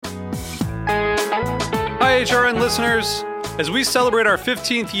HRN listeners. As we celebrate our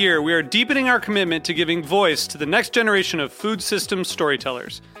 15th year, we are deepening our commitment to giving voice to the next generation of food systems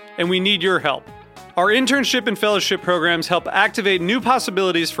storytellers, and we need your help. Our internship and fellowship programs help activate new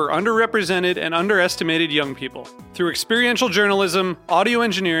possibilities for underrepresented and underestimated young people through experiential journalism, audio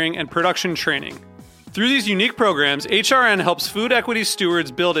engineering, and production training. Through these unique programs, HRN helps food equity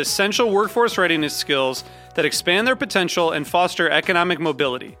stewards build essential workforce readiness skills that expand their potential and foster economic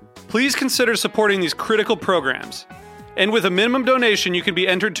mobility. Please consider supporting these critical programs. And with a minimum donation, you can be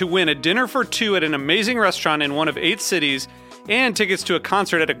entered to win a dinner for two at an amazing restaurant in one of 8 cities and tickets to a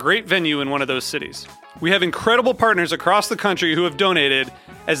concert at a great venue in one of those cities. We have incredible partners across the country who have donated,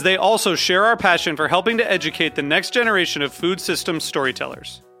 as they also share our passion for helping to educate the next generation of food systems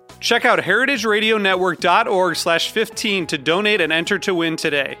storytellers. Check out heritageradionetwork.org/15 to donate and enter to win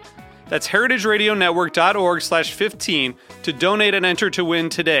today. That's heritageradionetwork.org/15 to donate and enter to win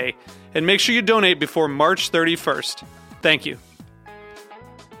today. And make sure you donate before March 31st. Thank you.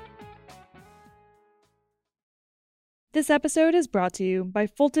 This episode is brought to you by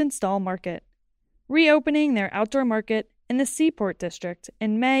Fulton Stall Market, reopening their outdoor market in the Seaport District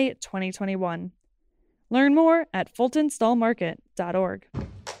in May 2021. Learn more at fultonstallmarket.org.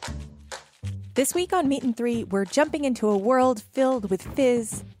 This week on Meat and Three, we're jumping into a world filled with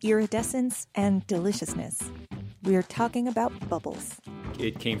fizz, iridescence, and deliciousness. We're talking about bubbles.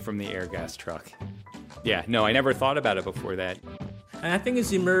 It came from the air gas truck. Yeah, no, I never thought about it before that. And I think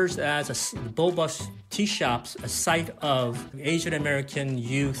it's emerged as Boba's tea shops, a site of Asian American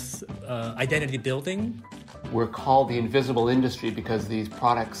youth identity building. We're called the invisible industry because these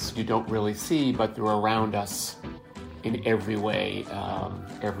products you don't really see, but they're around us in every way,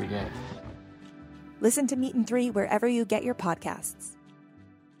 every day. Listen to Meat and Three wherever you get your podcasts.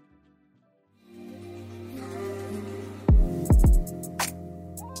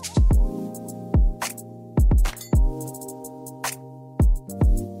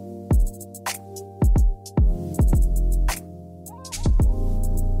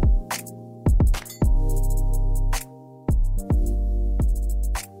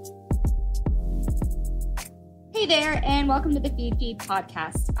 Hey there, and welcome to the Feed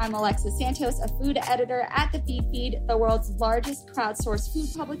podcast. I'm Alexis Santos, a food editor at the Feed, the world's largest crowdsourced food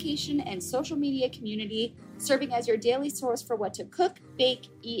publication and social media community, serving as your daily source for what to cook, bake,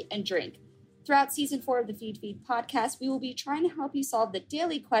 eat, and drink. Throughout season 4 of the Feed podcast, we will be trying to help you solve the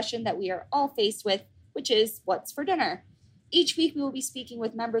daily question that we are all faced with, which is, what's for dinner? Each week, we will be speaking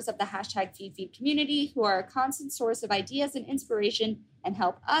with members of the hashtag Feed community who are a constant source of ideas and inspiration and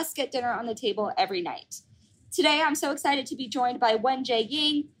help us get dinner on the table every night. Today, I'm so excited to be joined by Wen-Jay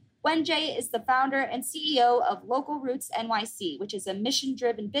Ying. Wen-Jay is the founder and CEO of Local Roots NYC, which is a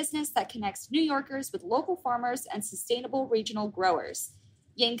mission-driven business that connects New Yorkers with local farmers and sustainable regional growers.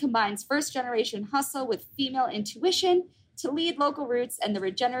 Ying combines first-generation hustle with female intuition to lead Local Roots and the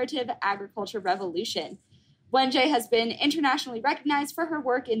regenerative agriculture revolution. Wen-Jay has been internationally recognized for her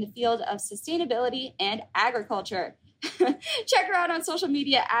work in the field of sustainability and agriculture. Check her out on social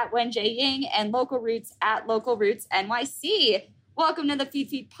media at Wen-Jay Ying and Local Roots at Local Roots NYC. Welcome to the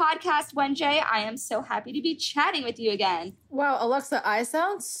Feed podcast, Wen-Jay. I am so happy to be chatting with you again. Wow, Alexa, I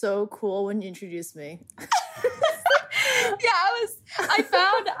sound so cool when you introduce me. Yeah,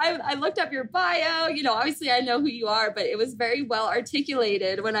 I looked up your bio. You know, obviously I know who you are, but it was very well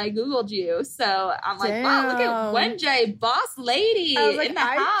articulated when I Googled you. So I'm like, Damn. Wow, look at Wen-Jay, boss lady in the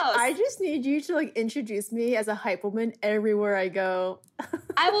house. I just need you to introduce me as a hype woman everywhere I go.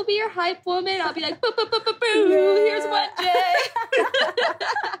 I will be your hype woman. I'll be like, boo, boo, boo, boo, boo. Yeah. Here's Wen-Jay.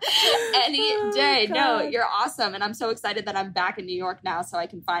 Any day. No, you're awesome. And I'm so excited that I'm back in New York now so I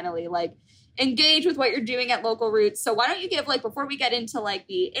can finally engage with what you're doing at Local Roots. So why don't you give, before we get into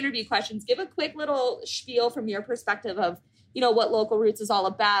the interview questions, give a quick little spiel from your perspective of, what Local Roots is all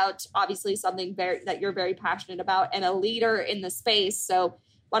about. Obviously something that you're very passionate about and a leader in the space. So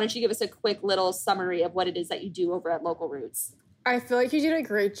why don't you give us a quick little summary of what it is that you do over at Local Roots? I feel like you did a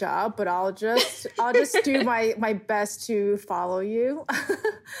great job, but I'll just do my best to follow you.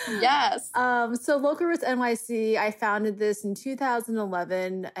 Yes. So Local Roots NYC, I founded this in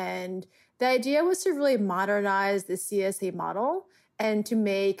 2011, and the idea was to really modernize the CSA model and to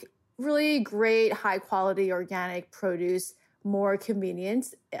make really great, high-quality organic produce more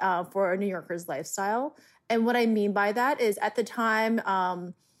convenient for a New Yorker's lifestyle. And what I mean by that is at the time,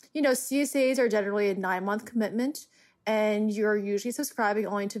 CSAs are generally a 9-month commitment, and you're usually subscribing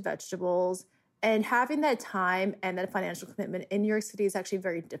only to vegetables. And having that time and that financial commitment in New York City is actually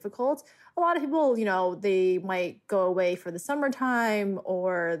very difficult. A lot of people, they might go away for the summertime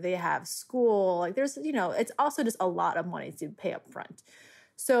or they have school. There's, it's also just a lot of money to pay up front.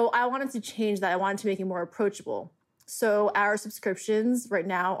 So I wanted to change that. I wanted to make it more approachable. So our subscriptions right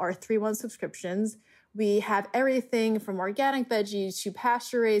now are 3-month subscriptions. We have everything from organic veggies to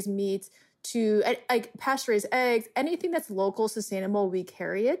pasture-raised meat to pasture-raised eggs. Anything that's local, sustainable, we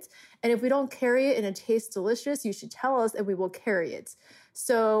carry it. And if we don't carry it and it tastes delicious, you should tell us and we will carry it.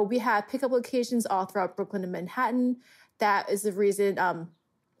 So we have pickup locations all throughout Brooklyn and Manhattan. That is the reason.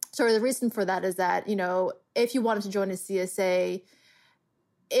 The reason for that is that, if you wanted to join a CSA,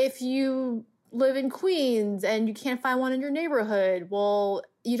 if you live in Queens and you can't find one in your neighborhood, well,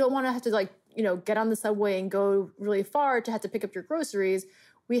 you don't want to have to get on the subway and go really far to have to pick up your groceries.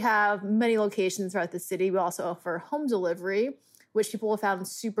 We have many locations throughout the city. We also offer home delivery, which people have found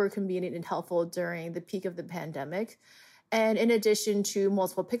super convenient and helpful during the peak of the pandemic. And in addition to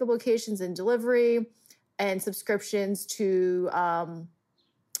multiple pickup locations and delivery and subscriptions to,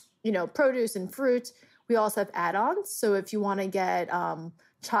 produce and fruit, we also have add-ons. So if you want to get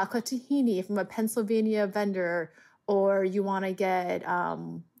chocolate tahini from a Pennsylvania vendor, or you want to get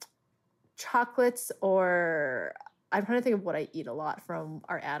chocolates, or I'm trying to think of what I eat a lot from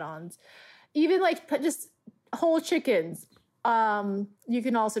our add-ons. Even just whole chickens. You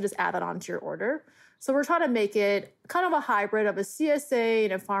can also just add that onto your order. So we're trying to make it kind of a hybrid of a CSA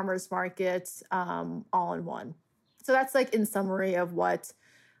and a farmer's market all in one. So that's in summary of what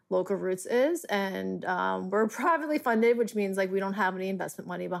Local Roots is. And we're privately funded, which means we don't have any investment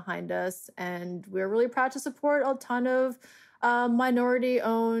money behind us. And we're really proud to support a ton of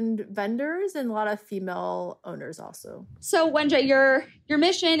minority-owned vendors and a lot of female owners also. So Wen-Jay, your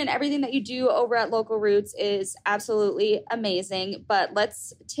mission and everything that you do over at Local Roots is absolutely amazing. But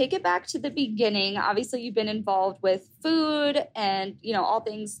let's take it back to the beginning. Obviously, you've been involved with food and all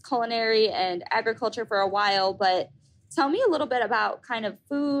things culinary and agriculture for a while. But tell me a little bit about kind of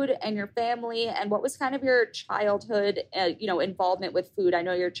food and your family, and what was kind of your childhood, involvement with food. I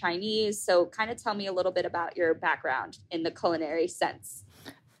know you're Chinese, so kind of tell me a little bit about your background in the culinary sense.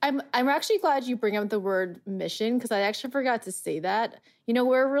 I'm actually glad you bring up the word mission, because I actually forgot to say that.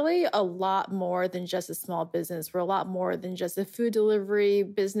 We're really a lot more than just a small business. We're a lot more than just a food delivery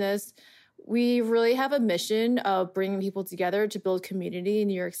business. We really have a mission of bringing people together to build community in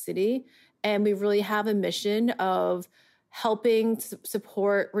New York City. And we really have a mission of helping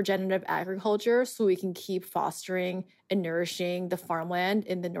support regenerative agriculture so we can keep fostering and nourishing the farmland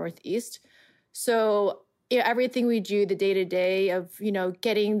in the Northeast. So everything we do, the day-to-day of,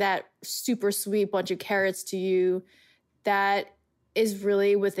 getting that super sweet bunch of carrots to you, that is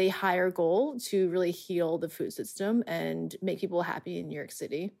really with a higher goal to really heal the food system and make people happy in New York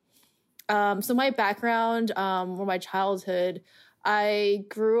City. So my background, or my childhood, I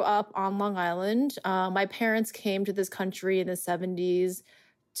grew up on Long Island. My parents came to this country in the 70s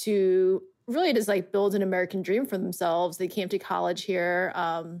to really just build an American dream for themselves. They came to college here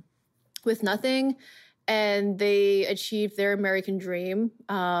with nothing, and they achieved their American dream.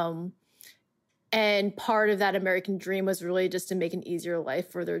 And part of that American dream was really just to make an easier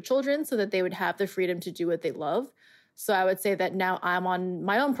life for their children so that they would have the freedom to do what they love. So I would say that now I'm on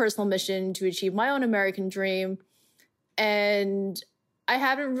my own personal mission to achieve my own American dream. And I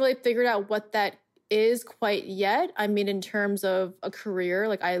haven't really figured out what that is quite yet. I mean, in terms of a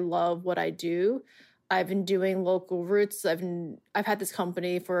career, I love what I do. I've been doing Local Roots. I've had this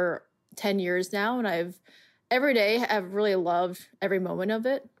company for 10 years now, and every day I've really loved every moment of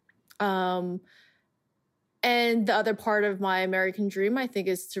it. And the other part of my American dream, I think,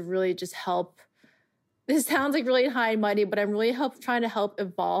 is to really just help. This sounds really high and mighty, but I'm really trying to help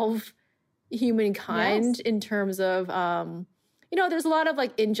evolve humankind in terms of, there's a lot of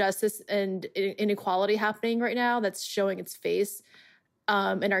injustice and inequality happening right now that's showing its face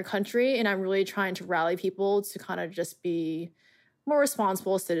in our country. And I'm really trying to rally people to kind of just be more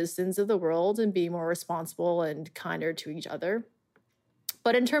responsible citizens of the world and be more responsible and kinder to each other.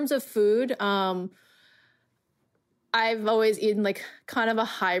 But in terms of food, I've always eaten kind of a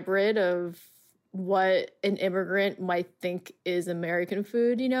hybrid of what an immigrant might think is American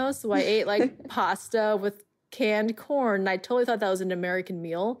food, So I ate pasta with canned corn. And I totally thought that was an American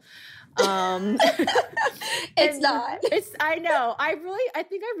meal. It's not. I know. I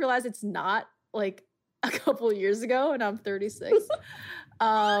think I realized it's not a couple of years ago, and I'm 36.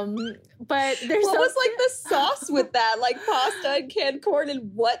 But there's what was the sauce with that? Pasta and canned corn,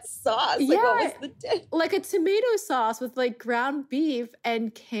 and what sauce? What was the dish? A tomato sauce with ground beef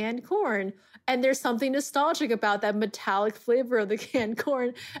and canned corn. And there's something nostalgic about that metallic flavor of the canned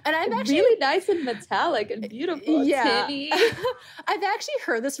corn. And I'm actually really nice and metallic and beautiful. Yeah. Tinny. I've actually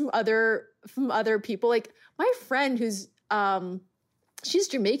heard this from other people. My friend who's she's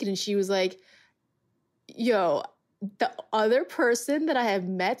Jamaican, and she was yo, the other person that I have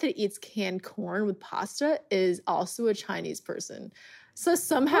met that eats canned corn with pasta is also a Chinese person. So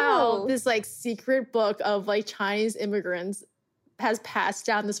somehow this like secret book of like Chinese immigrants has passed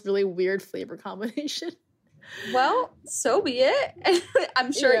down this really weird flavor combination. Well, so be it.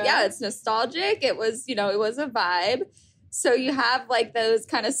 I'm sure, yeah, it's nostalgic. It was, you know, it was a vibe. So you have like those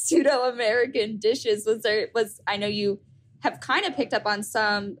kind of pseudo-American dishes. I know you have kind of picked up on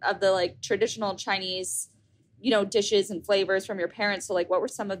some of the like traditional Chinese, you know, dishes and flavors from your parents. So like what were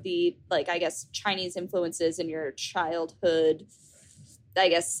some of the like, I guess, Chinese influences in your childhood, I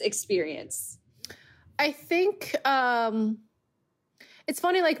guess, experience? I think it's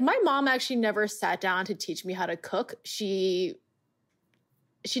funny, like my mom actually never sat down to teach me how to cook. She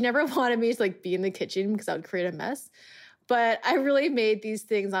never wanted me to like be in the kitchen because I would create a mess. But I really made these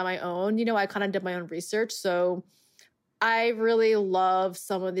things on my own. You know, I kind of did my own research. So I really love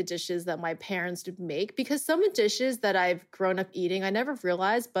some of the dishes that my parents would make because some of the dishes that I've grown up eating, I never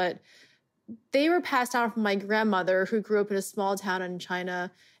realized, but they were passed down from my grandmother who grew up in a small town in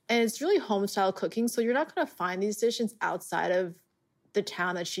China. And it's really home style cooking. So you're not going to find these dishes outside of the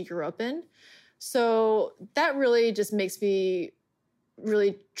town that she grew up in. So that really just makes me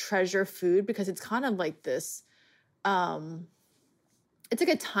really treasure food because it's kind of like this, it's like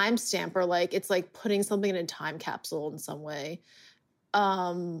a time stamp or like, it's like putting something in a time capsule in some way.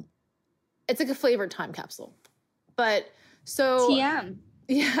 It's like a flavored time capsule. But so... TM.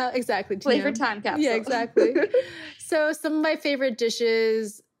 Yeah, exactly. Flavored time capsule. Yeah, exactly. So some of my favorite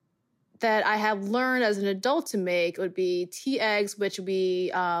dishes that I have learned as an adult to make would be tea eggs, which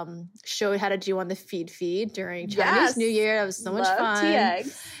we showed how to do on the feed during Chinese New Year. That was so much fun. Tea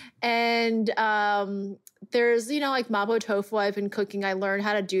eggs. And there's, you know, like mapo tofu I've been cooking. I learned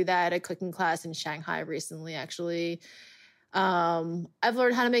how to do that at a cooking class in Shanghai recently, actually. I've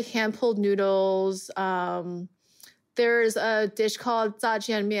learned how to make hand-pulled noodles. There's a dish called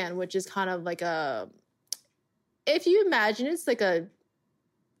zhajian mian, which is kind of like if you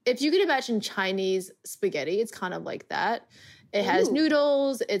could imagine Chinese spaghetti, it's kind of like that. It has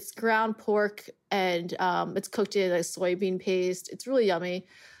noodles, it's ground pork, and it's cooked in a soybean paste. It's really yummy.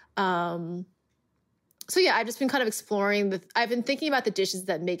 So yeah, I've just been kind of exploring I've been thinking about the dishes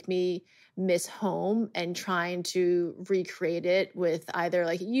that make me miss home and trying to recreate it with either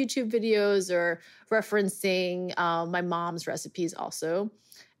like YouTube videos or referencing my mom's recipes also.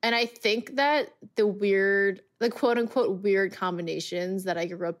 And I think that the quote unquote weird combinations that I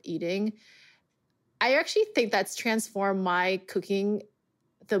grew up eating, I actually think that's transformed my cooking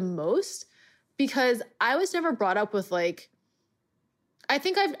the most because I was never brought up with like, I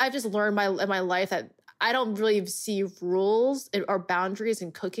think I've just learned in my life that I don't really see rules or boundaries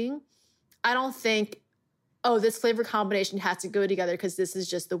in cooking. I don't think, oh, this flavor combination has to go together because this is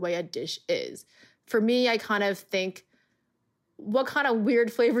just the way a dish is. For me, I kind of think, what kind of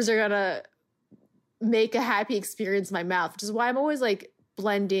weird flavors are going to make a happy experience in my mouth, which is why I'm always like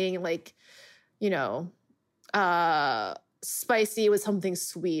blending like, you know, spicy with something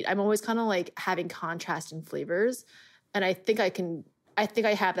sweet. I'm always kind of like having contrast in flavors. And I think I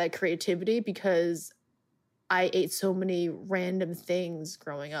have that creativity because I ate so many random things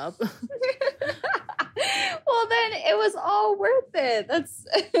growing up. Well, then it was all worth it. That's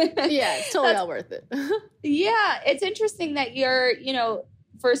yeah, it's totally all worth it. Yeah, it's interesting that you're, you know,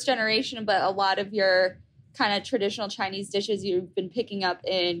 first generation, but a lot of your kind of traditional Chinese dishes you've been picking up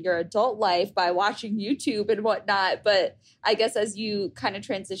in your adult life by watching YouTube and whatnot. But I guess as you kind of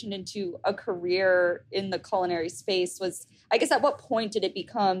transitioned into a career in the culinary space, at what point did it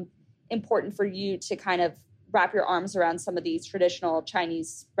become important for you to kind of wrap your arms around some of these traditional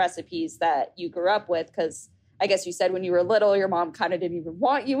Chinese recipes that you grew up with? Because I guess you said when you were little, your mom kind of didn't even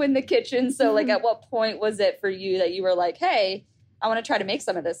want you in the kitchen. So like at what point was it for you that you were like, hey, I want to try to make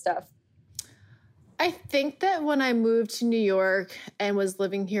some of this stuff? I think that when I moved to New York and was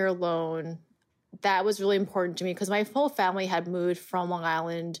living here alone, that was really important to me because my whole family had moved from Long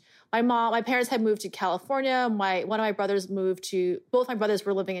Island. My parents had moved to California. Both my brothers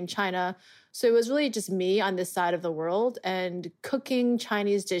were living in China. So it was really just me on this side of the world, and cooking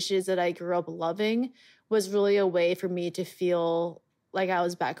Chinese dishes that I grew up loving was really a way for me to feel like I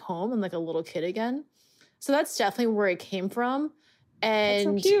was back home and like a little kid again. So that's definitely where it came from.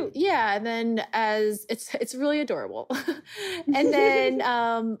 And that's so cute. Yeah, and then it's really adorable. And then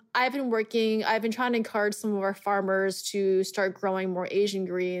I've been trying to encourage some of our farmers to start growing more Asian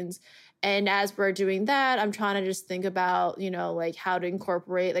greens. And as we're doing that, I'm trying to just think about, you know, like how to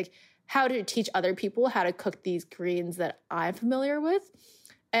incorporate, like how to teach other people how to cook these greens that I'm familiar with.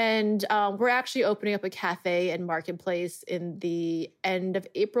 And we're actually opening up a cafe and marketplace in the end of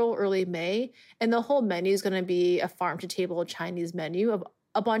April, early May. And the whole menu is going to be a farm-to-table Chinese menu of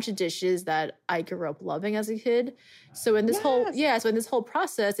a bunch of dishes that I grew up loving as a kid. So in this whole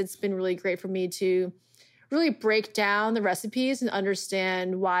process, it's been really great for me to really break down the recipes and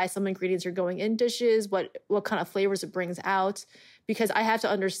understand why some ingredients are going in dishes, what kind of flavors it brings out, because I have to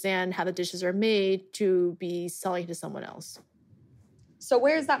understand how the dishes are made to be selling to someone else. So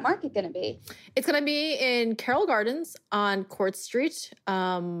where is that market going to be? It's going to be in Carroll Gardens on Court Street.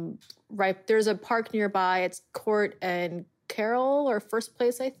 Right, there's a park nearby. It's Court and Carroll or First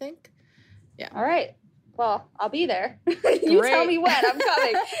Place, I think. Yeah. All right. Well, I'll be there. You tell me when. I'm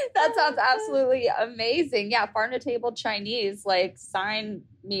coming. That sounds absolutely amazing. Yeah, farm to table Chinese, like sign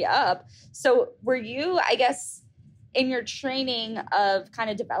me up. So were you, I guess, in your training of kind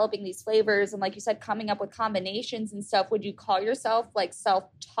of developing these flavors and like you said, coming up with combinations and stuff, would you call yourself like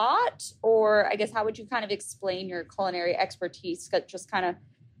self-taught? Or I guess how would you kind of explain your culinary expertise? Just kind of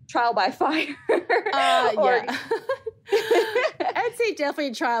trial by fire? Yeah. I'd say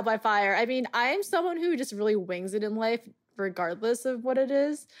definitely trial by fire. I mean, I am someone who just really wings it in life, regardless of what it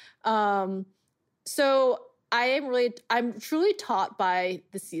is. So I'm truly taught by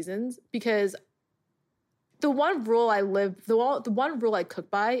the seasons, because the one rule I cook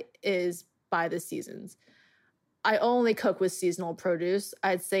by is by the seasons. I only cook with seasonal produce.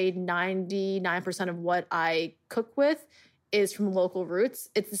 I'd say 99% of what I cook with is from local roots.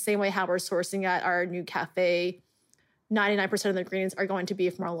 It's the same way how we're sourcing at our new cafe. 99% of the ingredients are going to be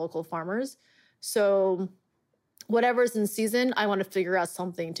from our local farmers. So whatever's in season, I want to figure out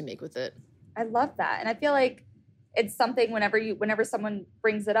something to make with it. I love that. And I feel like it's something whenever someone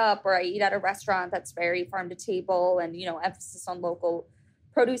brings it up, or I eat at a restaurant that's very farm to table and, emphasis on local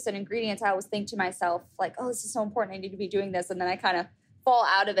produce and ingredients, I always think to myself like, oh, this is so important. I need to be doing this. And then I kind of fall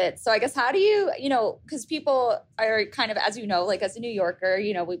out of it. So I guess how do you, because people are kind of, as you know, like as a New Yorker,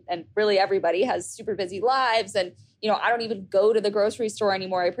 and really everybody has super busy lives. And, I don't even go to the grocery store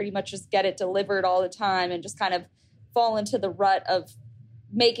anymore. I pretty much just get it delivered all the time and just kind of fall into the rut of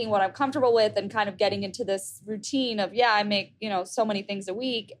making what I'm comfortable with and kind of getting into this routine of, I make, so many things a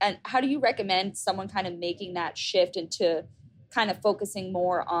week. And how do you recommend someone kind of making that shift into kind of focusing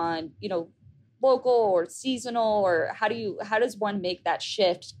more on, local or seasonal, or how does one make that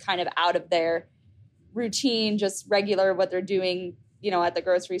shift kind of out of their routine, just regular, what they're doing, at the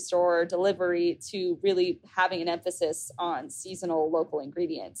grocery store or delivery, to really having an emphasis on seasonal local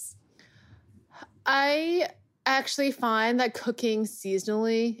ingredients? I actually find that cooking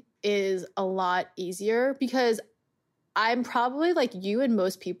seasonally is a lot easier, because I'm probably like you and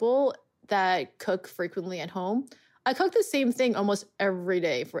most people that cook frequently at home. I cook the same thing almost every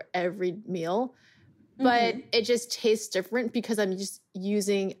day for every meal, but it just tastes different because I'm just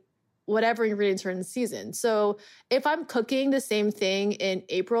using whatever ingredients are in the season. So if I'm cooking the same thing in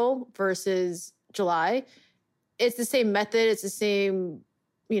April versus July, it's the same method, it's the same,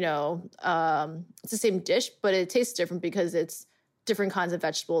 it's the same dish, but it tastes different because it's different kinds of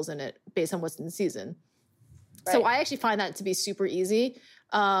vegetables in it based on what's in the season. Right. So I actually find that to be super easy.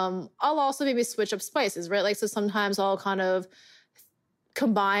 I'll also maybe switch up spices, right? Like, so sometimes I'll kind of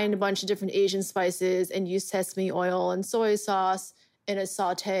combine a bunch of different Asian spices and use sesame oil and soy sauce in a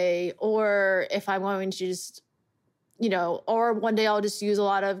saute. Or if I'm going to just, or one day I'll just use a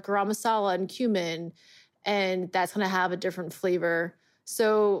lot of garam masala and cumin, and that's going to have a different flavor.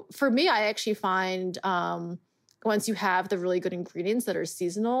 So for me, I actually find once you have the really good ingredients that are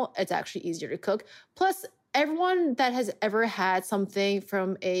seasonal, it's actually easier to cook. Plus, everyone that has ever had something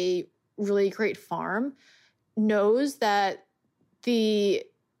from a really great farm knows that the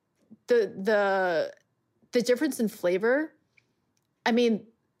difference in flavor, I mean,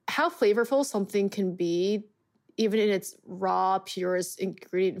 how flavorful something can be, even in its raw, purest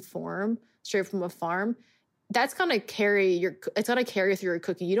ingredient form, straight from a farm, that's gonna carry through your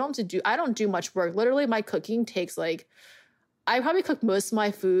cooking. I don't do much work. Literally, my cooking takes I probably cook most of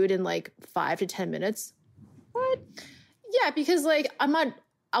my food in 5 to 10 minutes. What? Yeah, because I don't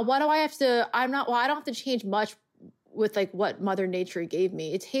have to change much with what Mother Nature gave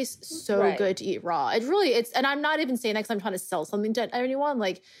me. It tastes so good to eat raw. And I'm not even saying that because I'm trying to sell something to anyone.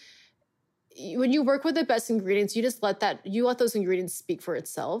 When you work with the best ingredients, you just let those ingredients speak for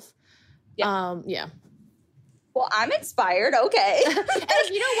itself. Yeah. Well, I'm inspired. Okay. And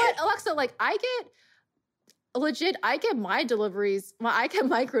you know what, Alexa, I get my deliveries. I get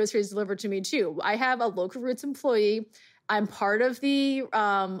my groceries delivered to me too. I have a local roots employee. I'm part of the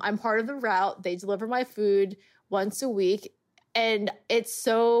route. They deliver my food once a week. And it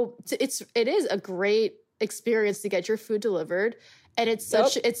is a great experience to get your food delivered. And it's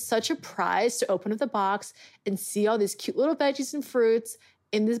such a prize to open up the box and see all these cute little veggies and fruits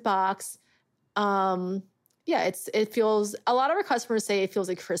in this box. It feels, a lot of our customers say it feels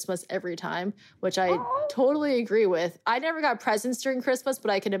like Christmas every time, which I totally agree with. I never got presents during Christmas,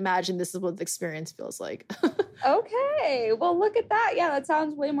 but I can imagine this is what the experience feels like. Okay. Well, look at that. Yeah, that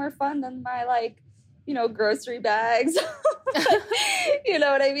sounds way more fun than my grocery bags. You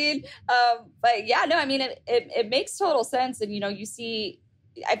know what I mean? But yeah, no, I mean, it makes total sense. And, you see,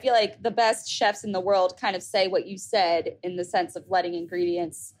 I feel like the best chefs in the world kind of say what you said in the sense of letting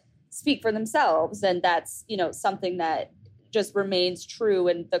ingredients speak for themselves. And that's, something that just remains true.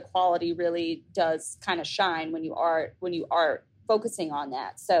 And the quality really does kind of shine when you are focusing on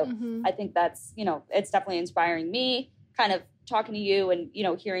that. So I think that's, it's definitely inspiring me kind of talking to you and,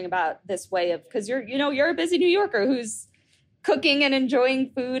 hearing about this way of, because you're a busy New Yorker who's cooking and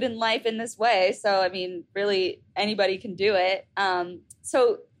enjoying food and life in this way. So, I mean, really anybody can do it.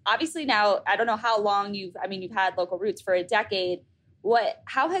 So obviously now, I don't know how long you've had Local Roots for a decade.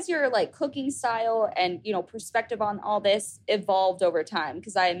 How has your cooking style and, perspective on all this evolved over time?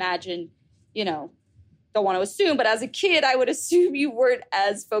 Because I imagine, don't want to assume, but as a kid, I would assume you weren't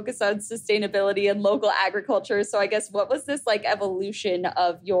as focused on sustainability and local agriculture. So I guess what was this evolution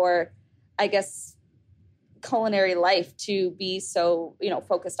of your, culinary life to be so,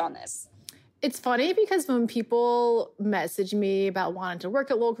 focused on this? It's funny because when people message me about wanting to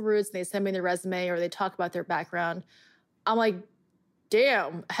work at Local Roots and they send me their resume or they talk about their background, I'm like,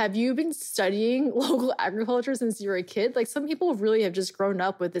 damn, have you been studying local agriculture since you were a kid? Some people really have just grown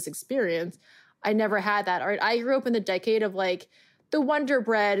up with this experience. I never had that. Right? I grew up in the decade of the Wonder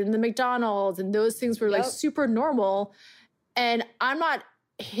Bread and the McDonald's, and those things were super normal. And I'm not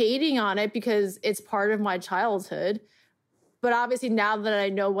hating on it because it's part of my childhood. But obviously now that I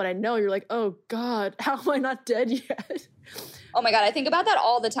know what I know, you're like, oh God, how am I not dead yet? Oh my God, I think about that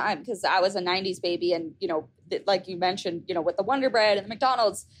all the time because I was a 90s baby and, like you mentioned, with the Wonder Bread and the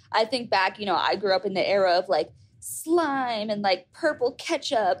McDonald's, I think back, I grew up in the era of slime and purple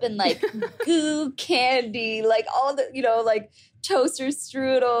ketchup and goo candy, all the, toaster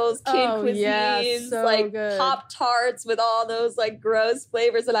strudels, kid cuisines, good. Pop-Tarts with all those gross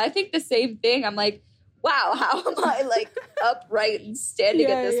flavors. And I think the same thing. I'm like, wow, how am I upright and standing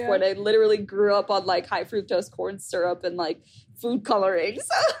at this point? I literally grew up on high fructose corn syrup and food coloring.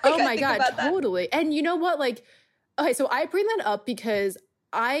 So, oh my God, totally. And you know what? Okay, so I bring that up because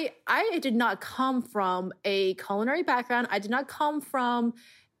I did not come from a culinary background. I did not come from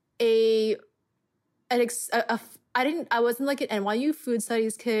I wasn't an NYU food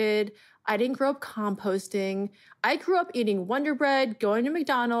studies kid. I didn't grow up composting. I grew up eating Wonder Bread, going to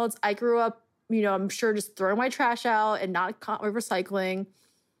McDonald's. I grew up, I'm sure just throwing my trash out and not recycling.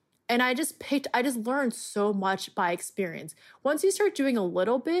 And I just learned so much by experience. Once you start doing a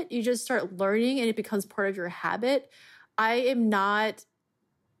little bit, you just start learning and it becomes part of your habit. I'm not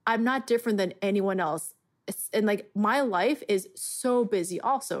different than anyone else. And my life is so busy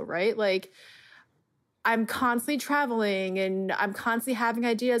also, right? I'm constantly traveling and I'm constantly having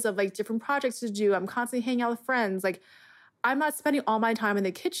ideas of different projects to do. I'm constantly hanging out with friends. I'm not spending all my time in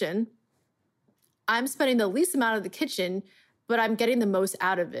the kitchen. I'm spending the least amount of the kitchen, but I'm getting the most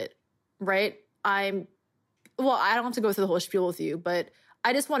out of it, right? I don't have to go through the whole spiel with you, but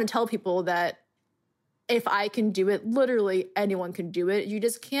I just want to tell people that if I can do it, literally anyone can do it. You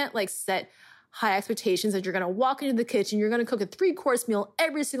just can't set high expectations that you're going to walk into the kitchen, you're going to cook a 3-course meal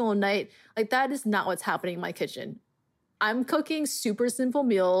every single night. That is not what's happening in my kitchen. I'm cooking super simple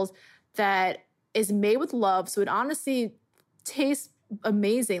meals that is made with love. So it honestly tastes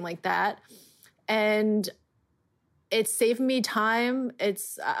amazing like that. And it's saving me time.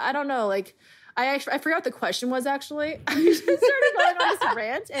 I don't know, I forgot what the question was actually. I just started going on this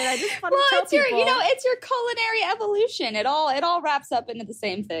rant and I just want to tell people. It's your culinary evolution. It all wraps up into the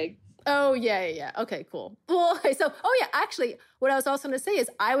same thing. Oh, yeah. Okay, cool. Well, okay, so, actually, what I was also going to say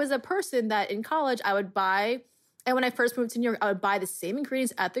is I was a person that in college I would buy, and when I first moved to New York, I would buy the same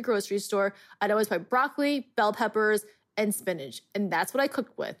ingredients at the grocery store. I'd always buy broccoli, bell peppers, and spinach, and that's what I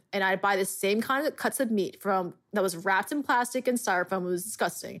cooked with. And I'd buy the same kind of cuts of meat that was wrapped in plastic and styrofoam. It was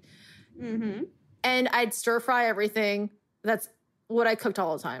disgusting. Mm-hmm. And I'd stir fry everything. That's what I cooked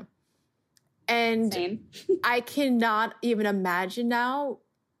all the time. And same. I cannot even imagine now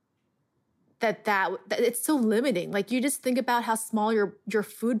that it's so limiting. You just think about how small your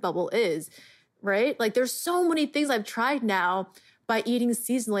food bubble is, right? There's so many things I've tried now by eating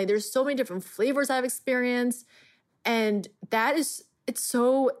seasonally. There's so many different flavors I've experienced. And it's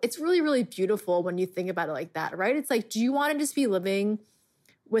really, really beautiful when you think about it like that, right? It's do you want to just be living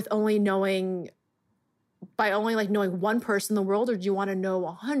with only knowing by only like knowing one person in the world, or do you want to know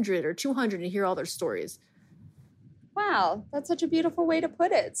 100 or 200 and hear all their stories? Wow, that's such a beautiful way to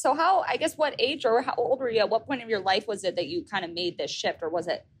put it. So I guess what age or how old were you? At what point of your life was it that you kind of made this shift? Or was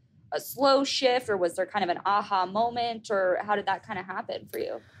it a slow shift, or was there kind of an aha moment, or how did that kind of happen for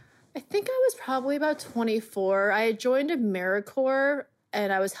you? I think I was probably about 24. I had joined AmeriCorps,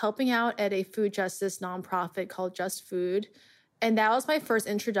 and I was helping out at a food justice nonprofit called Just Food. And that was my first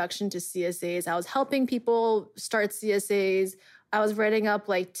introduction to CSAs. I was helping people start CSAs. I was writing up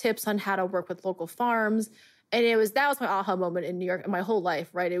like tips on how to work with local farms. And that was my aha moment in New York and my whole life,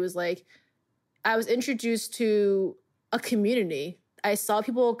 right? It was like I was introduced to a community. I saw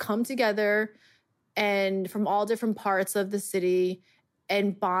people come together and from all different parts of the city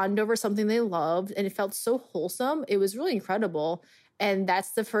and bond over something they loved. And it felt so wholesome. It was really incredible. And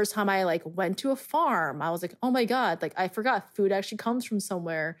that's the first time I like went to a farm. I was like, oh my God, like I forgot food actually comes from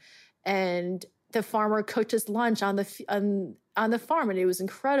somewhere. And the farmer cooked us lunch on the farm, and it was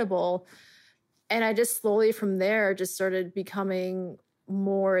incredible. And I just slowly from there just started becoming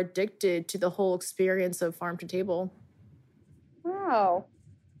more addicted to the whole experience of farm to table. Wow.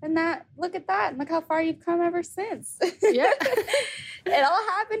 And look at that. And look how far you've come ever since. Yeah. It all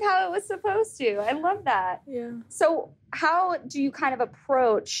happened how it was supposed to. I love that. Yeah. So how do you kind of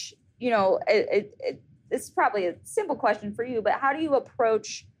approach, it's probably a simple question for you, but how do you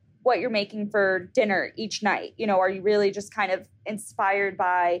approach what you're making for dinner each night? Are you really just kind of inspired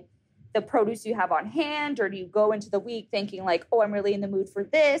by the produce you have on hand, or do you go into the week thinking like, oh, I'm really in the mood for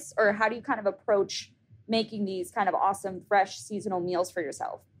this? Or how do you kind of approach making these kind of awesome, fresh, seasonal meals for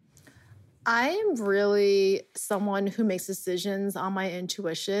yourself? I'm really someone who makes decisions on my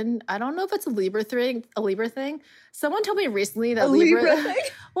intuition. I don't know if it's a Libra thing. Someone told me recently that Libra thing?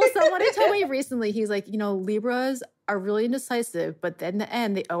 Well, somebody told me recently, he's like, Libras are really indecisive, but then in the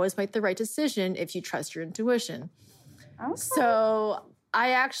end, they always make the right decision if you trust your intuition. Okay. So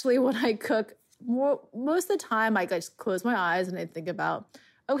I actually, when I cook, most of the time, I just close my eyes and I think about,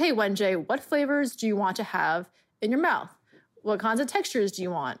 okay, Wen-Jay, what flavors do you want to have in your mouth? What kinds of textures do you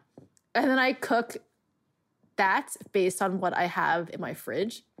want? And then I cook that based on what I have in my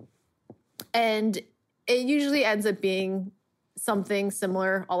fridge. And it usually ends up being something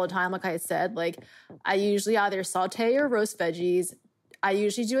similar all the time. Like I said, like I usually either saute or roast veggies. I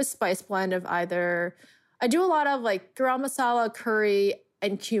usually do a spice blend of I do a lot of like garam masala, curry,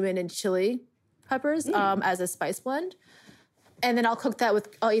 and cumin and chili peppers as a spice blend. And then I'll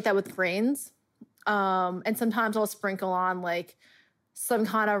eat that with grains. And sometimes I'll sprinkle on like some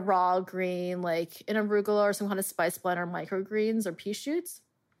kind of raw green, like an arugula or some kind of spice blend or microgreens or pea shoots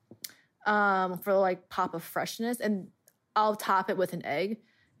for like pop of freshness. And I'll top it with an egg.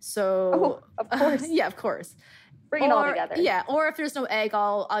 So, of course. Yeah, of course. Bring it all together. Yeah. Or if there's no egg,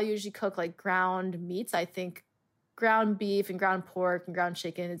 I'll usually cook like ground meats. I think ground beef and ground pork and ground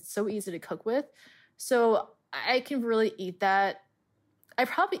chicken, it's so easy to cook with. So I can really eat that. I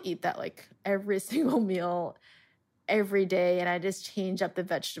probably eat that like every single meal every day, and I just change up the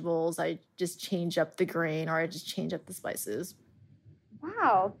vegetables. I just change up the grain, or I just change up the spices.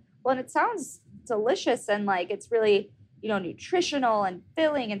 Wow. Well, and it sounds delicious, and like it's really, nutritional and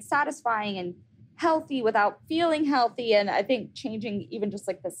filling and satisfying and healthy without feeling healthy. And I think changing even just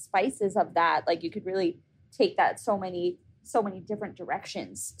like the spices of that, like you could really take that so many different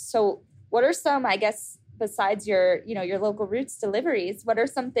directions. So what are some, I guess, besides your local Roots deliveries, what are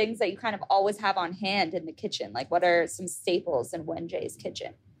some things that you kind of always have on hand in the kitchen? Like what are some staples in Wen-Jay's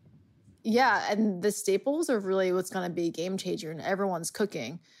kitchen? Yeah, and the staples are really what's going to be a game changer in everyone's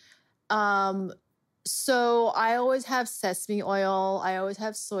cooking. So I always have sesame oil. I always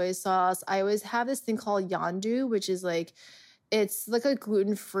have soy sauce. I always have this thing called yandu, which is like, it's like a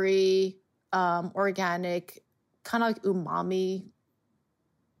gluten-free, organic, kind of like umami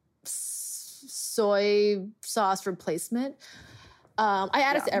soy sauce replacement. I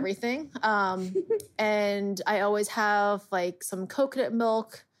add it to everything. And I always have like some coconut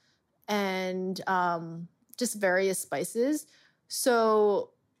milk and just various spices. So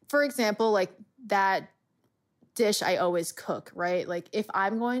for example, like that dish I always cook, right? Like if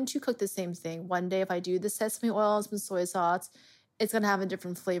I'm going to cook the same thing, one day if I do the sesame oil and some soy sauce, it's going to have a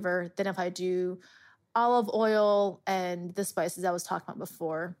different flavor than if I do olive oil and the spices I was talking about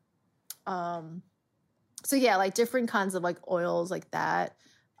before. So yeah, like different kinds of like oils like that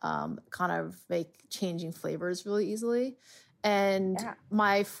kind of make changing flavors really easily. And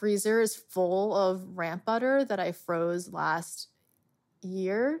my freezer is full of ramp butter that I froze last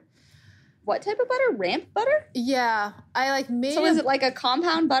year. what type of butter? Ramp butter? Yeah, I made. So is it like a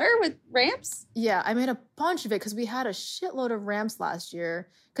compound butter with ramps? Yeah, I made a bunch of it because we had a shitload of ramps last year.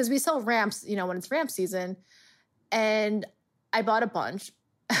 Because we sell ramps, when it's ramp season, and I bought a bunch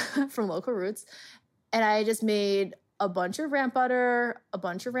from Local Roots, and I just made a bunch of ramp butter, a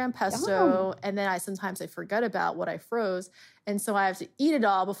bunch of ramp pesto, and then sometimes I forget about what I froze, and so I have to eat it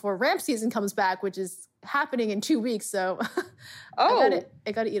all before ramp season comes back, which is happening in 2 weeks. So I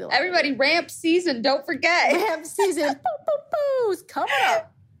gotta eat it all. Everybody, ramp season, don't forget. Ramp season, is coming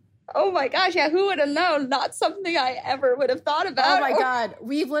up. Oh my gosh, yeah, who would have known? Not something I ever would have thought about. Oh my God.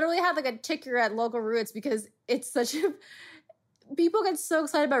 We've literally had a ticker at Local Roots because it's such a... People get so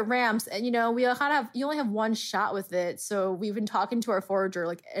excited about ramps, and you only have one shot with it. So we've been talking to our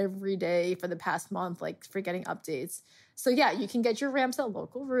forager every day for the past month, for getting updates. So yeah, you can get your ramps at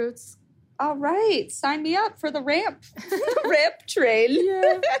Local Roots. All right, sign me up for the ramp train.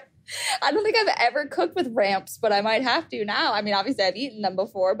 Yeah. I don't think I've ever cooked with ramps, but I might have to now. I mean, obviously I've eaten them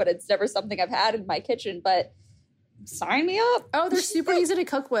before, but it's never something I've had in my kitchen. But sign me up. Oh, they're super easy to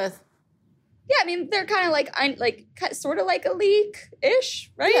cook with. Yeah, I mean, they're kind of sort of like a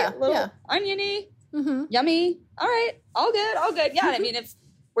leek-ish, right? Yeah, a little oniony, yummy. All right, all good. Yeah, I mean, if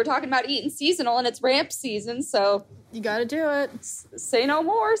we're talking about eating seasonal and it's ramp season, so... You got to do it. Say no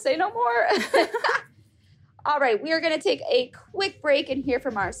more. All right, we are going to take a quick break and hear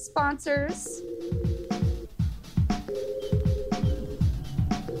from our sponsors.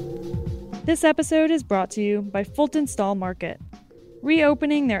 This episode is brought to you by Fulton Stall Market,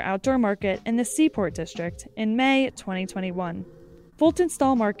 reopening their outdoor market in the Seaport District in May 2021. Fulton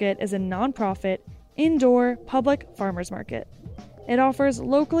Stall Market is a nonprofit, indoor, public farmers market. It offers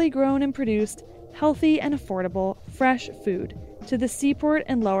locally grown and produced, healthy and affordable, fresh food to the Seaport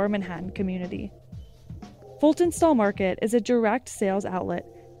and Lower Manhattan community. Fulton Stall Market is a direct sales outlet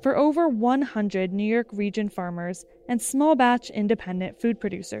for over 100 New York region farmers and small batch independent food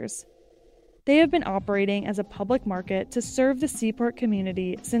producers. They have been operating as a public market to serve the Seaport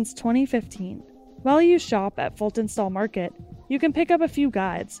community since 2015. While you shop at Fulton Stall Market, you can pick up a few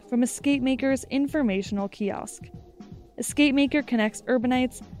guides from Escape Maker's informational kiosk. Escape Maker connects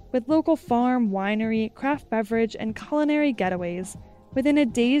urbanites with local farm, winery, craft beverage, and culinary getaways within a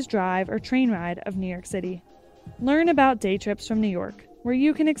day's drive or train ride of New York City. Learn about day trips from New York, where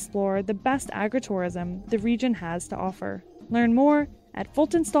you can explore the best agritourism the region has to offer. Learn more at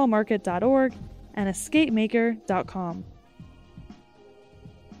fultonstallmarket.org and escapemaker.com.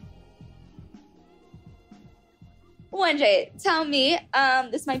 Wen-Jay, tell me,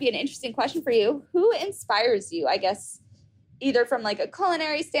 this might be an interesting question for you. Who inspires you, I guess, either from a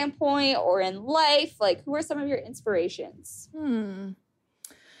culinary standpoint or in life? Who are some of your inspirations?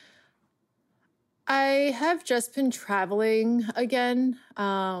 I have just been traveling again,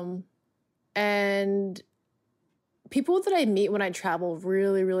 and people that I meet when I travel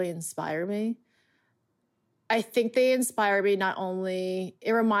really, really inspire me. I think they inspire me not only,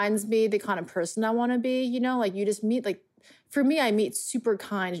 it reminds me the kind of person I want to be, you just meet, for me, I meet super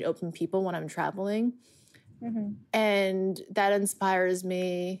kind and open people when I'm traveling. Mm-hmm. And that inspires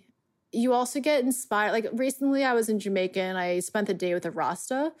me. You also get inspired. Recently I was in Jamaica and I spent the day with a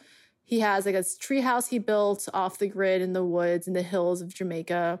Rasta. He has a tree house he built off the grid in the woods in the hills of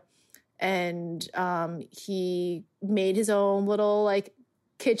Jamaica. And he made his own little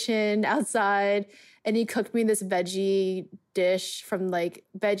kitchen outside, and he cooked me this veggie dish from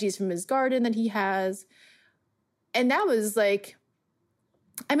veggies from his garden that he has. And that was it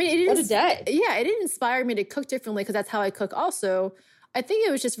didn't inspire me to cook differently because that's how I cook also. I think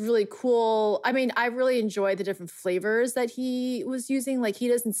it was just really cool. I mean, I really enjoy the different flavors that he was using. He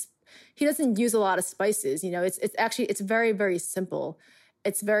doesn't use a lot of spices, it's very, very simple.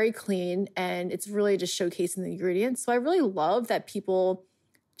 It's very clean, and it's really just showcasing the ingredients. So I really love that people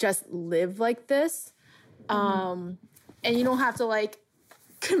just live like this. And you don't have to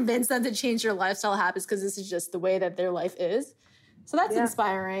convince them to change their lifestyle habits because this is just the way that their life is. So that's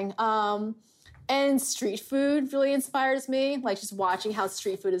inspiring. And street food really inspires me, just watching how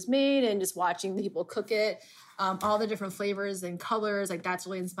street food is made and just watching the people cook it, all the different flavors and colors, that's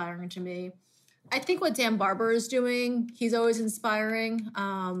really inspiring to me. I think what Dan Barber is doing, he's always inspiring.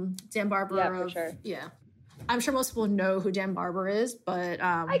 Dan Barber. Yeah, for sure. Yeah. I'm sure most people know who Dan Barber is, but...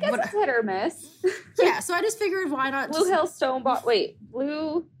 I guess it's hit or miss. Yeah, so I just figured why not... Blue Hill Stone Bar... Wait,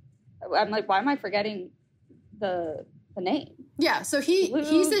 Blue... I'm why am I forgetting the name? Yeah, so he's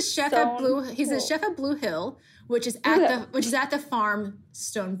the chef at Blue Hill, which is at the farm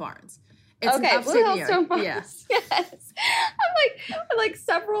Stone Barns. It's Blue Hill Stone Barns. Yeah. Yes. I'm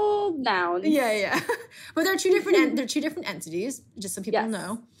several nouns. Yeah. But they're two different entities, just so people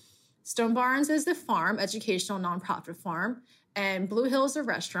know. Stone Barns is the farm, educational nonprofit farm, and Blue Hill is a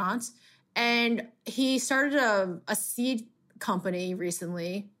restaurant. And he started a seed company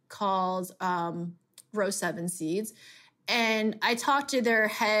recently called Row 7 Seeds. And I talked to their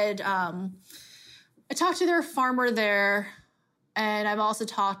head, I talked to their farmer there, and I've also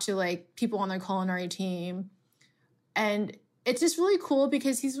talked to like people on their culinary team. And it's just really cool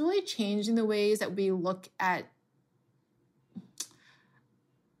because he's really changing the ways that we look at,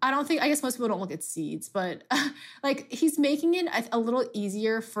 I guess most people don't look at seeds, but like he's making it a little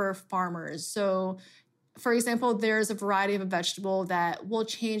easier for farmers. So for example, there's a variety of a vegetable that will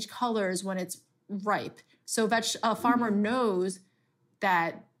change colors when it's ripe. So a farmer knows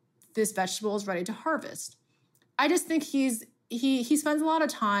that this vegetable is ready to harvest. I just think he spends a lot of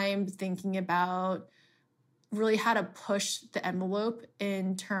time thinking about really how to push the envelope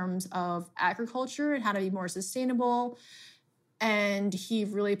in terms of agriculture and how to be more sustainable. And he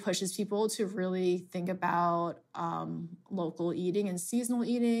really pushes people to really think about local eating and seasonal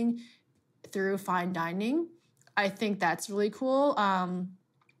eating through fine dining. I think that's really cool.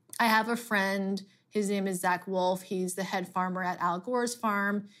 I have a friend, his name is Zach Wolf. He's the head farmer at Al Gore's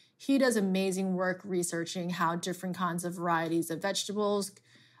farm. He does amazing work researching how different kinds of varieties of vegetables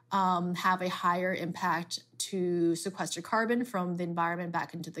have a higher impact to sequester carbon from the environment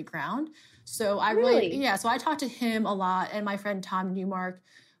back into the ground. So so I talked to him a lot, and my friend Tom Newmark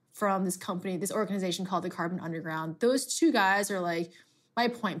from this organization called the Carbon Underground. Those two guys are like my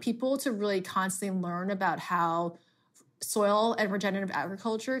point people to really constantly learn about how soil and regenerative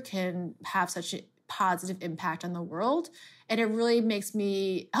agriculture can have such a positive impact on the world. And it really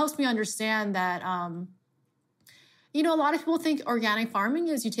helps me understand that, a lot of people think organic farming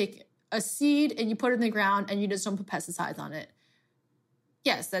is you take a seed and you put it in the ground and you just don't put pesticides on it.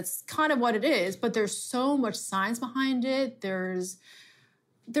 Yes, that's kind of what it is, but there's so much science behind it. There's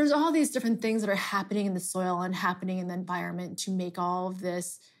all these different things that are happening in the soil and happening in the environment to make all of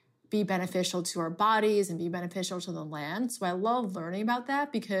this be beneficial to our bodies and be beneficial to the land. So I love learning about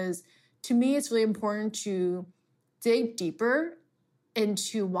that because to me, it's really important to dig deeper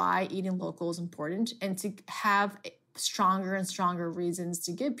into why eating local is important and to have stronger and stronger reasons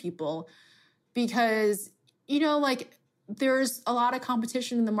to give people because, there's a lot of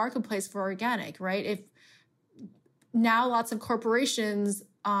competition in the marketplace for organic, right? If now lots of corporations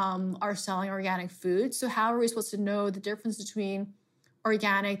are selling organic food, so how are we supposed to know the difference between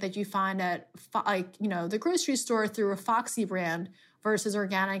organic that you find at the grocery store through a Foxy brand versus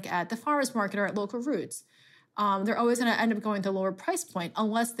organic at the farmer's market or at local roots? They're always going to end up going to a lower price point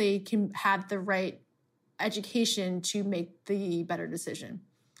unless they can have the right education to make the better decision.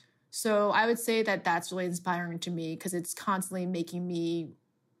 So I would say that that's really inspiring to me because it's constantly making me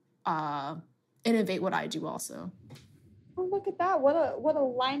innovate what I do also. Oh, look at that. What a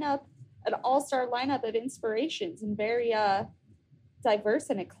lineup, an all-star lineup of inspirations and very diverse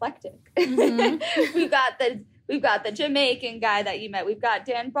and eclectic. Mm-hmm. We've got the Jamaican guy that you met. We've got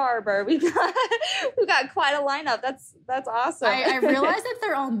Dan Barber. We've got quite a lineup. That's awesome. I realize that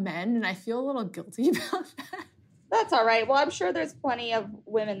they're all men, and I feel a little guilty about that. That's all right. Well, I'm sure there's plenty of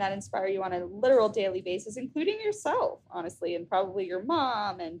women that inspire you on a literal daily basis, including yourself, honestly, and probably your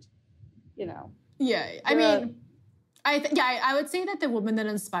mom, and Yeah, I would say that the women that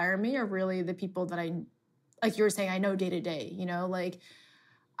inspire me are really the people that I, like you were saying, I know day to day.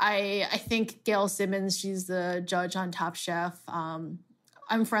 I think Gail Simmons, she's the judge on Top Chef. I'm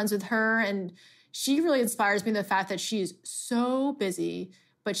friends with her, and she really inspires me, the fact that she's so busy,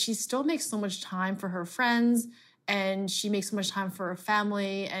 but she still makes so much time for her friends, and she makes so much time for her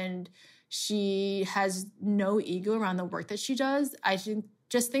family, and she has no ego around the work that she does. I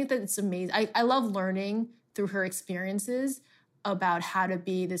just think that it's amazing. I love learning through her experiences about how to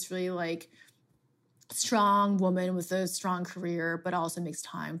be this really strong woman with a strong career, but also makes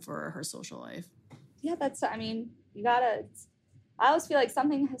time for her social life. Yeah, I always feel like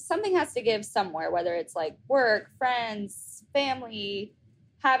something has to give somewhere, whether it's like work, friends, family,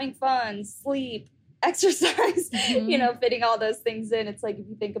 having fun, sleep, exercise, mm-hmm. Fitting all those things in. It's like, if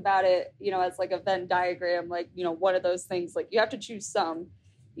you think about it, as like a Venn diagram, one of those things, you have to choose some.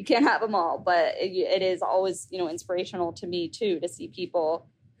 You can't have them all, but it is always, inspirational to me too, to see people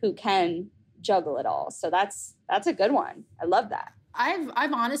who can juggle it all. So that's a good one. I love that. I've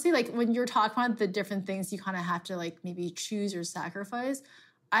honestly, when you're talking about the different things you kind of have to maybe choose or sacrifice,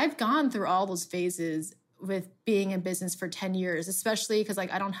 I've gone through all those phases with being in business for 10 years, especially because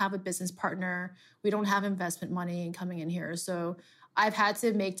I don't have a business partner. We don't have investment money coming in here. So I've had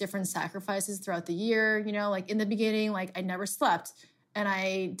to make different sacrifices throughout the year. In the beginning, I never slept and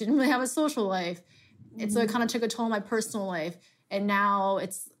I didn't really have a social life. Mm-hmm. And so it kind of took a toll on my personal life. And now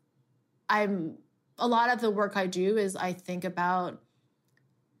it's a lot of the work I do is I think about,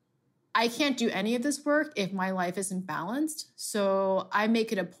 I can't do any of this work if my life isn't balanced. So I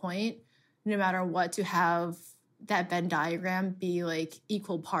make it a point, no matter what, to have that Venn diagram be like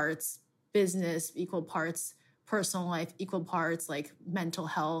equal parts business, equal parts personal life, equal parts like mental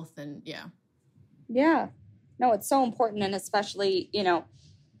health. And Yeah. No, it's so important. And especially,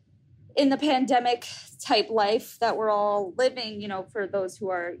 in the pandemic type life that we're all living, for those who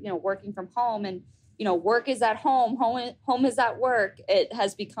are, working from home and, work is at home, home is at work. It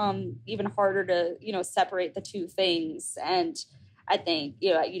has become even harder to, separate the two things. And I think,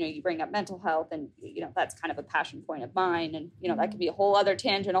 you bring up mental health and, that's kind of a passion point of mine. And, that could be a whole other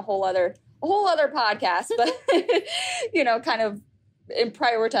tangent, a whole other podcast, but, kind of in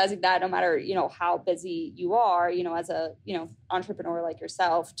prioritizing that, no matter, how busy you are, as a, entrepreneur like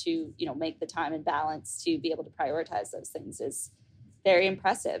yourself to, make the time and balance to be able to prioritize those things is very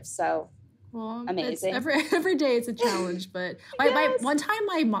impressive. So amazing. Every day it's a challenge, but one time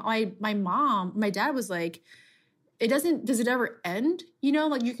my dad was like, does it ever end?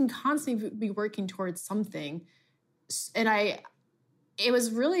 Like you can constantly be working towards something. And it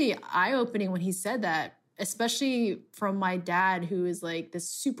was really eye-opening when he said that, especially from my dad, who is like this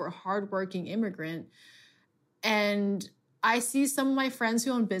super hardworking immigrant. And I see some of my friends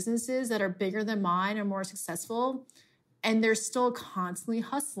who own businesses that are bigger than mine and more successful, and they're still constantly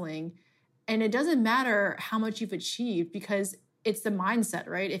hustling. And it doesn't matter how much you've achieved because it's the mindset,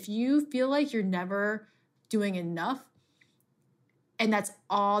 right? If you feel like you're never doing enough and that's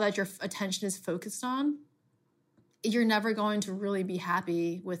all that your attention is focused on, you're never going to really be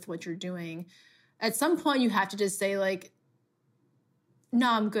happy with what you're doing. At some point, you have to just say like, no,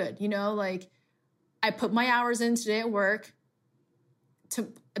 I'm good. Like I put my hours in today at work.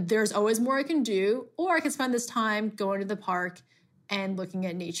 There's always more I can do, or I can spend this time going to the park and looking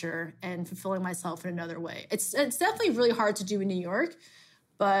at nature and fulfilling myself in another way. It's definitely really hard to do in New York,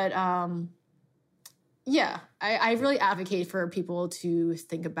 but I really advocate for people to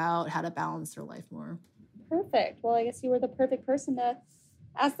think about how to balance their life more. Perfect. Well, I guess you were the perfect person to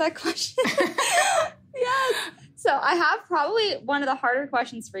ask that question. Yes. So I have probably one of the harder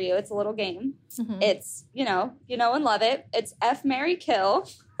questions for you. It's a little game. Mm-hmm. It's, you know and love it. It's F, marry, kill.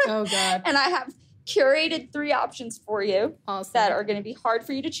 Oh, God. And I have curated 3 options for you awesome. That are going to be hard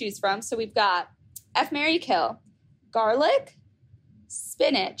for you to choose from. So we've got F, marry, kill, garlic,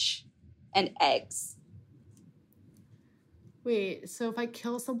 spinach, and eggs. Wait, so if I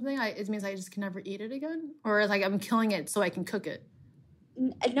kill something, it means I just can never eat it again? Or like I'm killing it so I can cook it?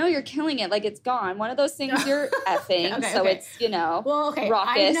 No, you're killing it. Like it's gone. One of those things you're effing. Okay. It's, Well, okay.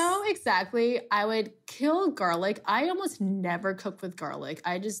 raucous. I know exactly. I would kill garlic. I almost never cook with garlic.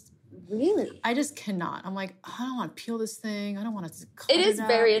 I just cannot. I'm like, I don't want to peel this thing. I don't want to cut it. It is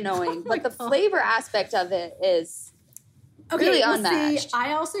very annoying. But the flavor aspect of it is really unmatched. See,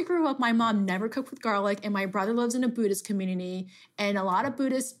 I also grew up, my mom never cooked with garlic, and my brother lives in a Buddhist community, and a lot of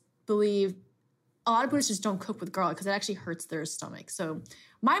Buddhists just don't cook with garlic because it actually hurts their stomach. So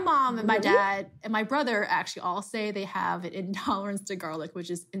my mom and my dad and my brother actually all say they have an intolerance to garlic, which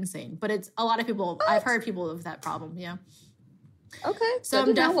is insane. But it's a lot of people, I've heard people with that problem, yeah. Okay. So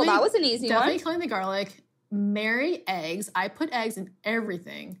I'm definitely, that was an easy one. Definitely killing the garlic. Marry eggs. I put eggs in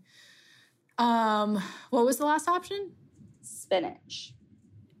everything. What was the last option? Spinach.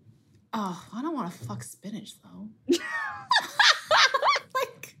 Oh, I don't want to fuck spinach though.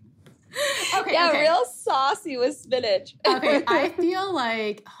 Okay. Real saucy with spinach. Okay, I feel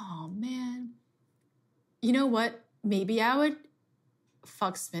like, oh man. You know what? Maybe I would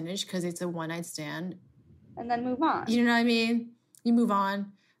fuck spinach because it's a one-night stand. And then move on. You know what I mean? You move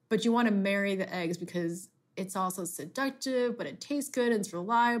on, but you want to marry the eggs because it's also seductive, but it tastes good and it's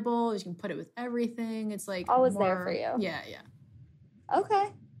reliable. You can put it with everything. It's like always there for you. Yeah. Okay.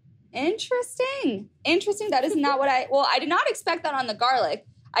 Interesting. That is not what I did not expect that on the garlic.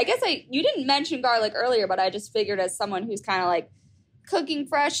 I guess you didn't mention garlic earlier, but I just figured as someone who's kind of like cooking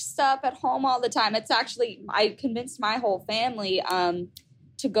fresh stuff at home all the time, it's actually, I convinced my whole family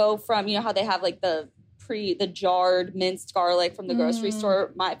to go from, how they have like the jarred minced garlic from the grocery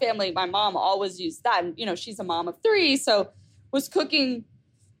store. My family, my mom always used that. And, she's a mom of 3, so was cooking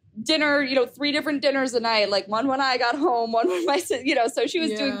dinner, 3 different dinners a night, like one when I got home, one when so she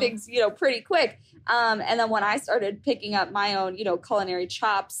was doing things, pretty quick. And then when I started picking up my own, culinary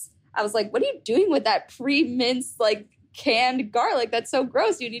chops, I was like, what are you doing with that pre-minced, like canned garlic? That's so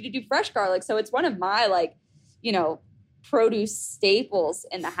gross. You need to do fresh garlic. So it's one of my produce staples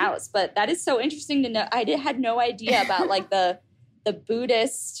in the house. But that is so interesting to know. I had no idea about like the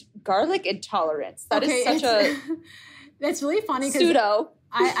Buddhist garlic intolerance. That is such a that's really funny. Pseudo.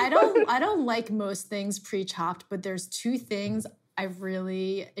 I don't like most things pre-chopped, but there's two things I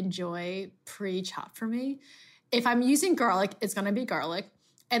really enjoy pre-chopped for me. If I'm using garlic, it's gonna be garlic.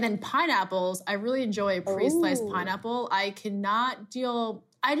 And then pineapples, I really enjoy a pre-sliced pineapple. I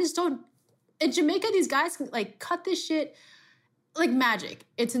just don't. In Jamaica, these guys can like cut this shit like magic.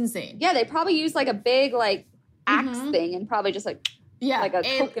 It's insane. Yeah, they probably use like a big like axe thing and probably just like a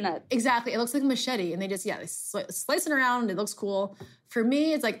coconut. Exactly. It looks like a machete, and they just they slice it around. It looks cool. For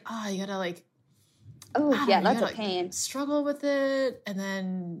me, it's like you gotta like. Oh yeah, that's a pain. Struggle with it, and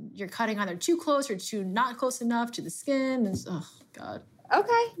then you're cutting either too close or too not close enough to the skin. And oh god.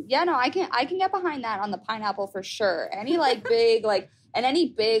 Okay. Yeah, no, I can get behind that on the pineapple for sure. Any like big any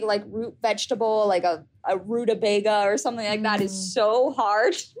big like root vegetable, like a rutabaga or something like that is so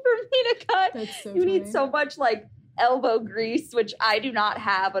hard for me to cut. That's so you need so much like elbow grease, which I do not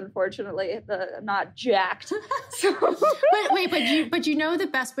have, unfortunately. I'm not jacked. So. but you know the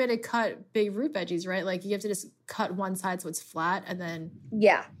best way to cut big root veggies, right? Like you have to just cut one side so it's flat, and then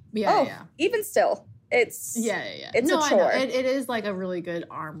yeah. Even still, it's It's a chore. It is like a really good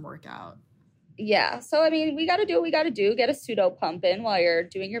arm workout. Yeah. So I mean, we got to do what we got to do. Get a pseudo pump in while you're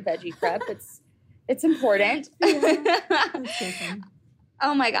doing your veggie prep. It's important. That's so fun.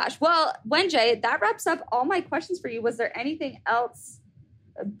 Oh my gosh. Well, Wen-Jay, that wraps up all my questions for you. Was there anything else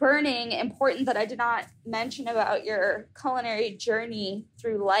burning important that I did not mention about your culinary journey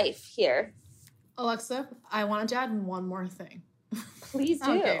through life here? Alexa, I wanted to add one more thing. Please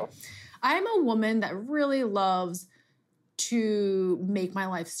do. Okay. I'm a woman that really loves to make my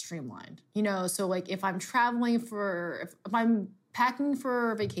life streamlined. You know, so like if I'm traveling if I'm packing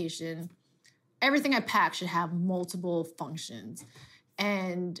for vacation, everything I pack should have multiple functions.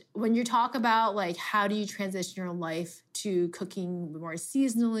 And when you talk about like how do you transition your life to cooking more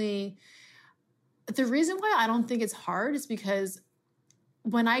seasonally, the reason why I don't think it's hard is because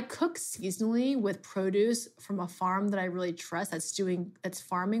when I cook seasonally with produce from a farm that I really trust, that's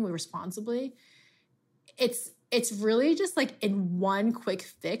farming responsibly, it's really just like in one quick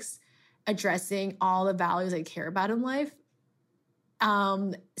fix addressing all the values I care about in life.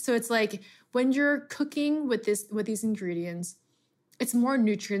 So it's like when you're cooking with these ingredients, it's more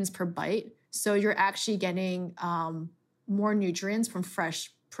nutrients per bite. So you're actually getting more nutrients from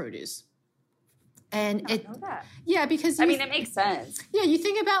fresh produce. And because it makes sense. Yeah, you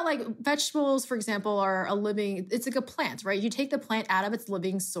think about like vegetables, for example, it's like a plant, right? You take the plant out of its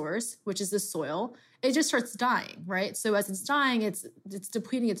living source, which is the soil, it just starts dying, right? So as it's dying, it's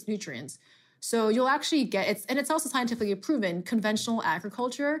depleting its nutrients. So you'll actually and it's also scientifically proven, conventional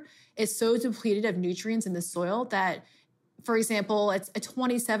agriculture is so depleted of nutrients in the soil that, for example, it's a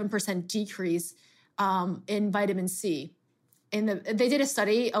 27% decrease in vitamin C. They did a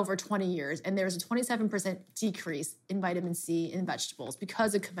study over 20 years, and there was a 27% decrease in vitamin C in vegetables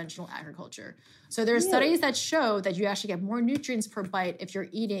because of conventional agriculture. So there are studies that show that you actually get more nutrients per bite if you're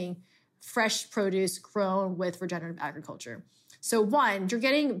eating fresh produce grown with regenerative agriculture. So one, you're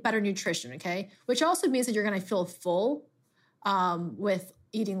getting better nutrition, okay? Which also means that you're going to feel full with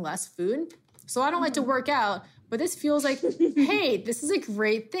eating less food. So I don't like to work out, but this feels like, hey, this is a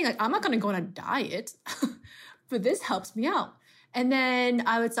great thing. Like I'm not going to go on a diet, but this helps me out. And then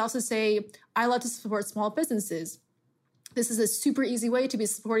I would also say I love to support small businesses. This is a super easy way to be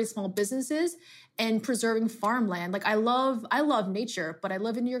supporting small businesses and preserving farmland. Like I love nature, but I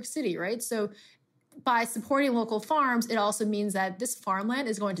live in New York City, right? So by supporting local farms, it also means that this farmland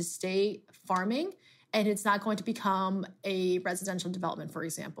is going to stay farming and it's not going to become a residential development, for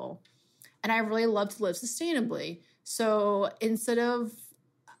example. And I really love to live sustainably. So instead of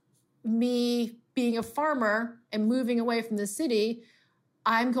me being a farmer and moving away from the city,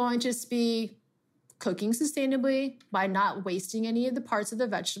 I'm going to just be cooking sustainably by not wasting any of the parts of the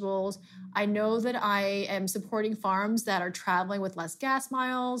vegetables. I know that I am supporting farms that are traveling with less gas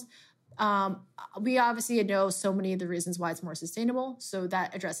miles. We obviously know so many of the reasons why it's more sustainable, so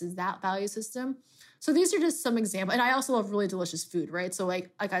that addresses that value system. So these are just some examples. And I also love really delicious food, right? So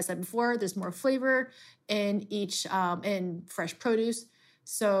like I said before, there's more flavor in in fresh produce.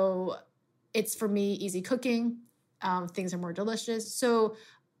 So it's, for me, easy cooking. Things are more delicious. So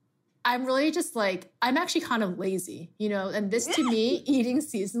I'm really just like, I'm actually kind of lazy, you know? And this to me, eating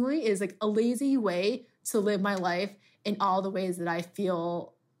seasonally is like a lazy way to live my life in all the ways that I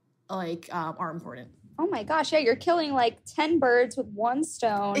feel like are important. Oh my gosh. Yeah. You're killing like 10 birds with one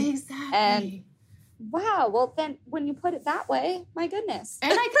stone. Exactly. And wow. Well, then when you put it that way, my goodness.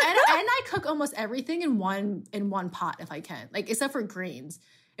 And I cook almost everything in one pot if I can, like except for grains.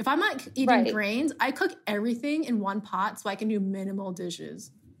 If I'm not eating grains, I cook everything in one pot so I can do minimal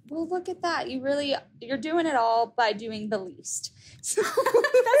dishes. Well, look at that. You're doing it all by doing the least. So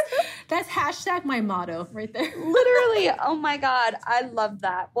that's hashtag my motto right there. Literally. Oh my God. I love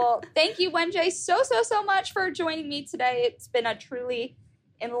that. Well, thank you, Wen-Jay, so much for joining me today. It's been a truly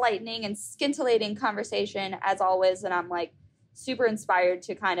enlightening and scintillating conversation as always. And I'm like super inspired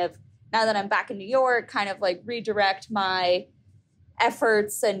to kind of, now that I'm back in New York, kind of like redirect my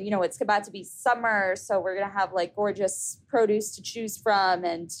efforts. And, it's about to be summer, so we're going to have like gorgeous produce to choose from.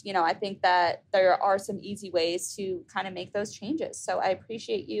 And, I think that there are some easy ways to kind of make those changes. So I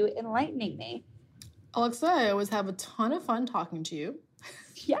appreciate you enlightening me. Alexa, I always have a ton of fun talking to you.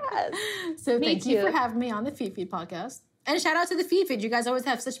 Yes. So thank you for having me on the Feed Feed podcast. And shout out to the Feed Feed. You guys always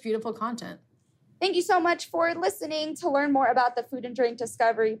have such beautiful content. Thank you so much for listening. To learn more about the food and drink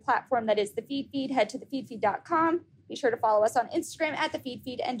discovery platform that is the Feed Feed, head to thefeedfeed.com. Be sure to follow us on Instagram at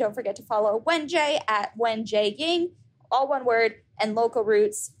thefeedfeed, and don't forget to follow Wen-Jay at Wen-Jay Ying, all one word, and Local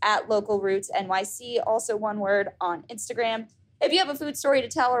Roots at Local Roots NYC, also one word on Instagram. If you have a food story to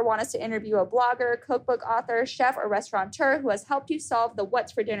tell or want us to interview a blogger, cookbook author, chef, or restaurateur who has helped you solve the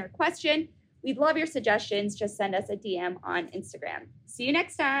what's for dinner question, we'd love your suggestions. Just send us a DM on Instagram. See you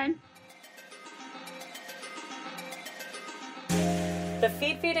next time. The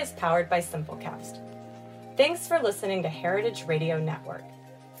Feed Feed is powered by Simplecast. Thanks for listening to Heritage Radio Network,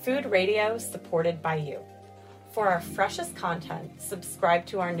 food radio supported by you. For our freshest content, subscribe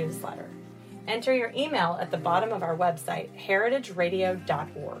to our newsletter. Enter your email at the bottom of our website,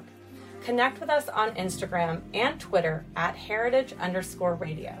 heritageradio.org. Connect with us on Instagram and Twitter at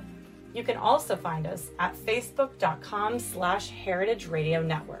heritage_radio. You can also find us at facebook.com/Heritage Radio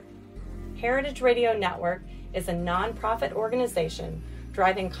Network. Heritage Radio Network is a nonprofit organization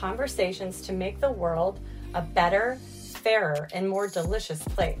driving conversations to make the world a better, fairer, and more delicious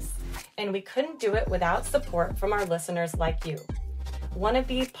place. And we couldn't do it without support from our listeners like you. Want to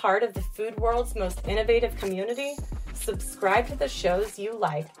be part of the food world's most innovative community? Subscribe to the shows you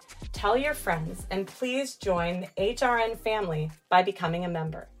like, tell your friends, and please join the HRN family by becoming a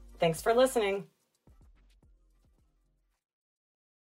member. Thanks for listening.